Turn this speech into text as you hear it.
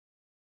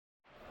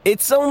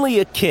It's only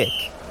a kick,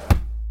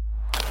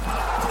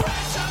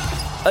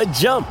 a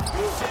jump,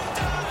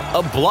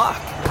 a block.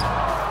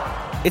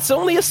 It's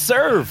only a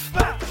serve.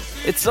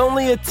 It's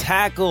only a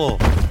tackle,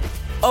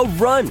 a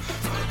run.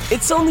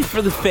 It's only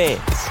for the fans.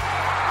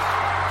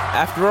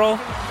 After all,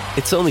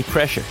 it's only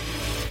pressure.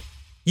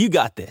 You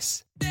got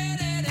this.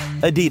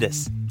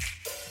 Adidas.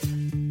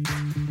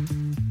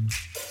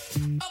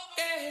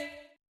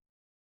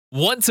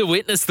 Want to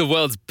witness the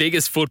world's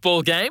biggest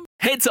football game?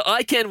 Head to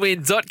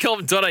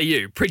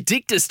iCanWin.com.au,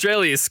 predict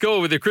Australia's score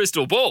with a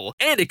crystal ball,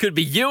 and it could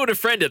be you and a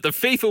friend at the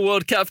FIFA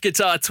World Cup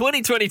Qatar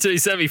 2022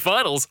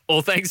 semi-finals,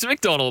 all thanks to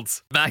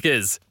McDonald's.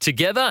 Maccas,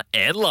 together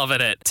and loving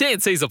it.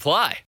 TNCs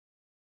apply.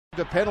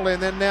 The penalty,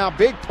 and then now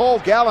big Paul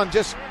Gallen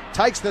just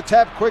takes the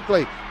tap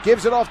quickly,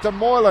 gives it off to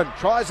Moylan,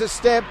 tries a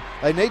step.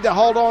 They need to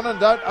hold on and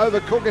don't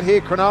overcook it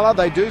here, Cronulla.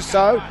 They do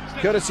so,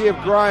 courtesy of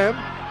Graham.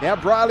 Now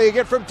Brayley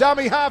again from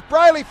dummy half.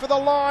 Brayley for the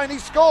line. He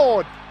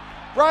scored.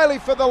 Brayley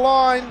for the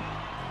line.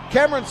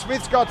 Cameron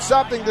Smith's got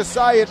something to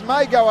say. It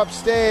may go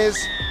upstairs,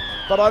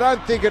 but I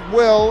don't think it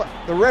will.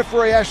 The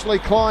referee, Ashley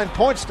Klein,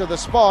 points to the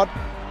spot.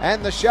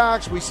 And the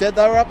Sharks, we said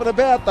they were up and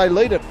about. They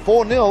lead it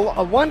 4-0.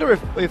 I wonder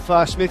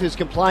if Smith is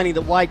complaining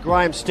that Wade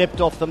Graham stepped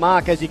off the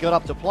mark as he got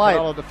up to play.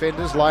 Cronulla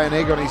defenders lay an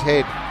egg on his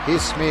head.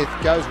 Here's Smith.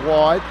 Goes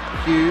wide.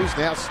 Hughes.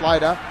 Now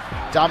Slater.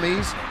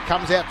 Dummies.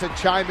 Comes out to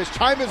Chambers.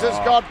 Chambers has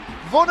got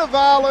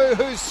Vunivalu,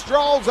 who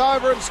strolls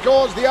over and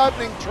scores the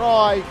opening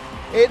try.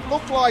 It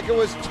looked like it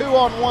was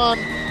 2-on-1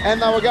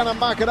 and they were going to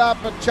muck it up,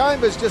 but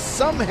Chambers just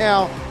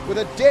somehow, with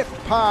a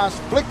deft pass,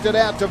 flicked it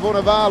out to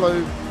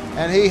Vunivalu,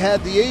 and he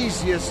had the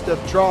easiest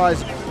of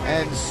tries.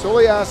 And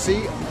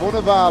Suliasi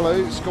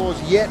Vunivalu scores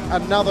yet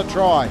another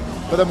try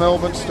for the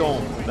Melbourne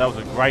Storm. That was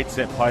a great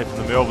set play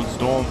from the Melbourne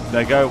Storm.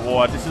 They go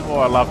wide. This is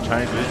why I love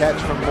Chambers.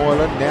 Catch from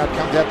Moylan. Now it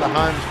comes out to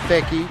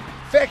Holmes.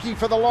 Fecky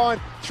for the line,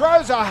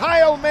 throws a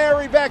Hail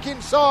Mary back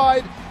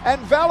inside,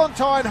 and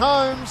Valentine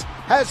Holmes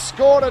has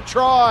scored a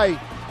try,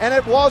 and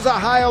it was a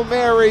Hail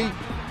Mary.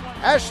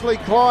 Ashley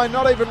Klein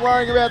not even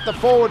worrying about the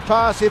forward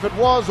pass if it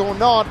was or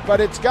not, but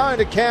it's going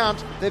to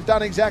count. They've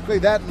done exactly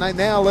that, and they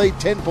now lead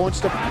 10 points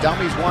to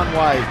dummies one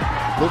way.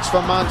 Looks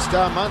for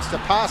Munster. Munster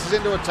passes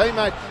into a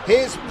teammate.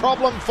 Here's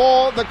problem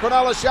for the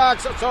Cronulla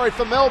Sharks,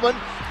 for Melbourne.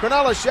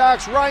 Cronulla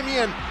Sharks,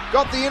 Ramian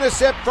got the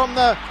intercept from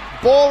the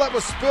ball that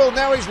was spilled.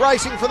 Now he's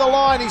racing for the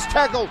line. He's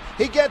tackled.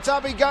 He gets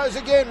up. He goes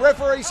again.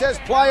 Referee says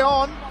play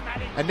on.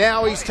 And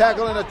now he's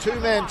tackled in a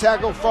two-man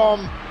tackle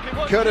from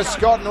Curtis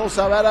Scott and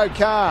also Addo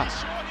Carr.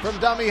 From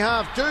dummy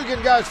half,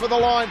 Dugan goes for the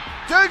line.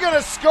 Dugan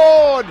has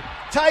scored,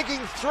 taking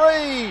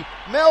 3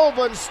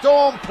 Melbourne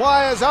Storm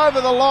players over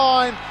the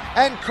line.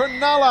 And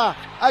Cronulla,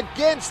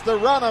 against the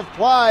run of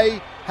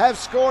play, have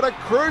scored a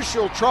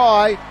crucial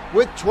try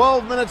with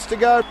 12 minutes to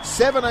go.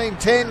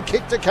 17-10,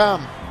 kick to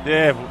come.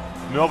 Yeah,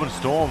 Melbourne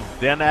Storm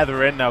down the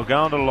other end. They'll go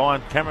on to the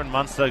line. Cameron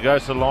Munster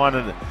goes to the line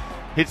and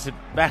hits it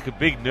back a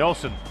big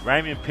Nelson.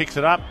 Ramian picks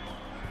it up.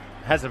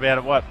 Has about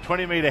a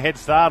 20-metre head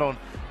start on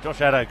Josh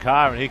Addo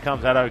Carr, and here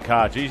comes Addo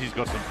Carr. Geez, he's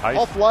got some pace.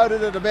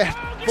 Offloaded at about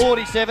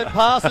 47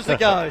 passes to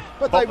go.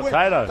 But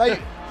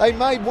they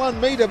made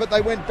 1 metre, but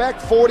they went back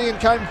 40 and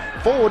came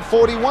forward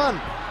 41.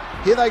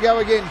 Here they go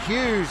again.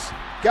 Hughes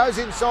goes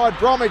inside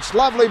Bromwich.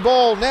 Lovely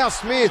ball. Now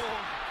Smith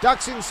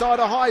ducks inside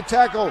a high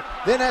tackle,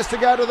 then has to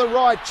go to the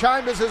right.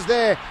 Chambers is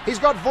there. He's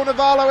got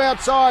Vunivalu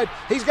outside.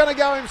 He's going to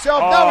go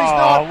himself. No, he's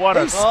not.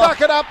 He's stuck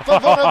it up for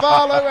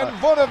Vunivalu, and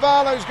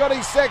Vunivalu's got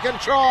his second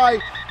try.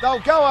 They'll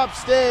go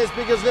upstairs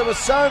because there were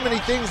so many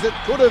things that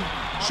could have,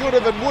 should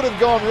have, and would have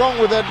gone wrong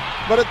with it.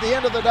 But at the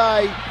end of the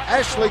day,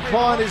 Ashley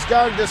Klein is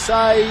going to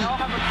say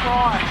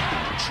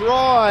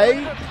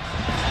try.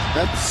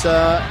 That's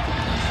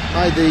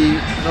made the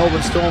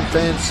Melbourne Storm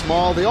fans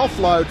smile. The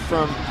offload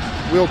from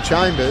Will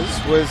Chambers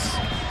was...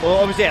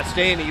 Well, it was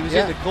outstanding. He was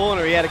in the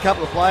corner. He had a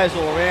couple of players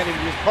all around him.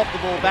 He just popped the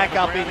ball back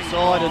up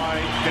inside. And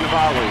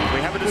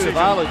We have a decision.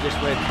 Vunivalu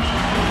just went...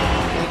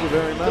 Thank you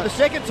very much. For the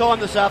second time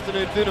this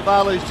afternoon,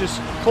 Vunivalu's just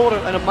caught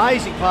an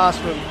amazing pass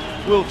from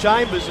Will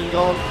Chambers and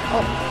gone,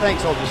 oh,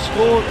 thanks, I'll just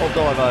score, I'll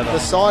dive over. The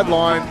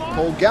sideline,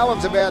 Paul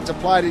Gallen's about to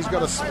play it. He's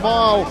got a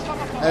smile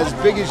as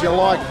big as you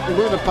like,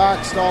 Luna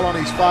Park style on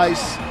his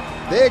face.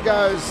 There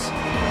goes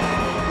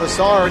the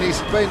siren.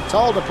 He's been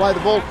told to play the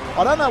ball.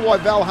 I don't know why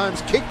Val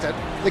Holmes kicked it.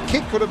 The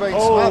kick could have been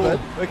smothered.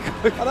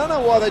 I don't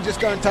know why they just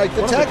don't take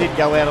the tackle. It didn't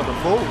go out on the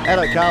full.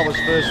 Addo Carr was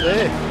first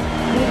there.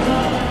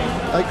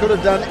 They could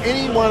have done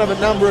any one of a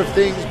number of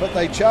things, but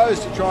they chose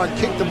to try and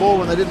kick the ball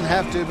when they didn't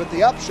have to. But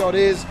the upshot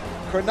is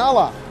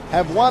Cronulla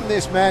have won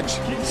this match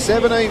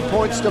 17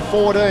 points to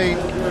 14.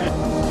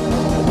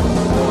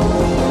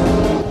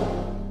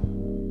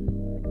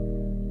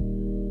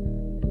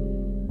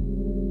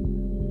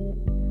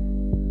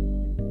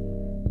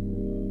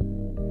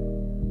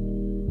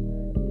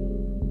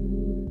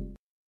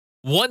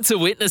 Want to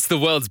witness the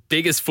world's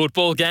biggest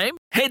football game?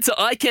 Head to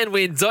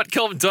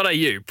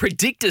iCanWin.com.au,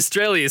 predict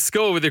Australia's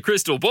score with a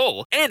crystal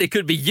ball, and it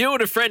could be you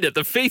and a friend at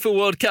the FIFA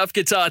World Cup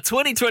Qatar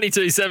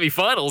 2022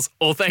 semi-finals,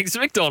 all thanks to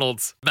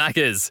McDonald's.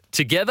 Maccas,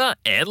 together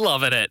and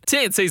loving it.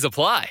 TNCs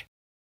apply.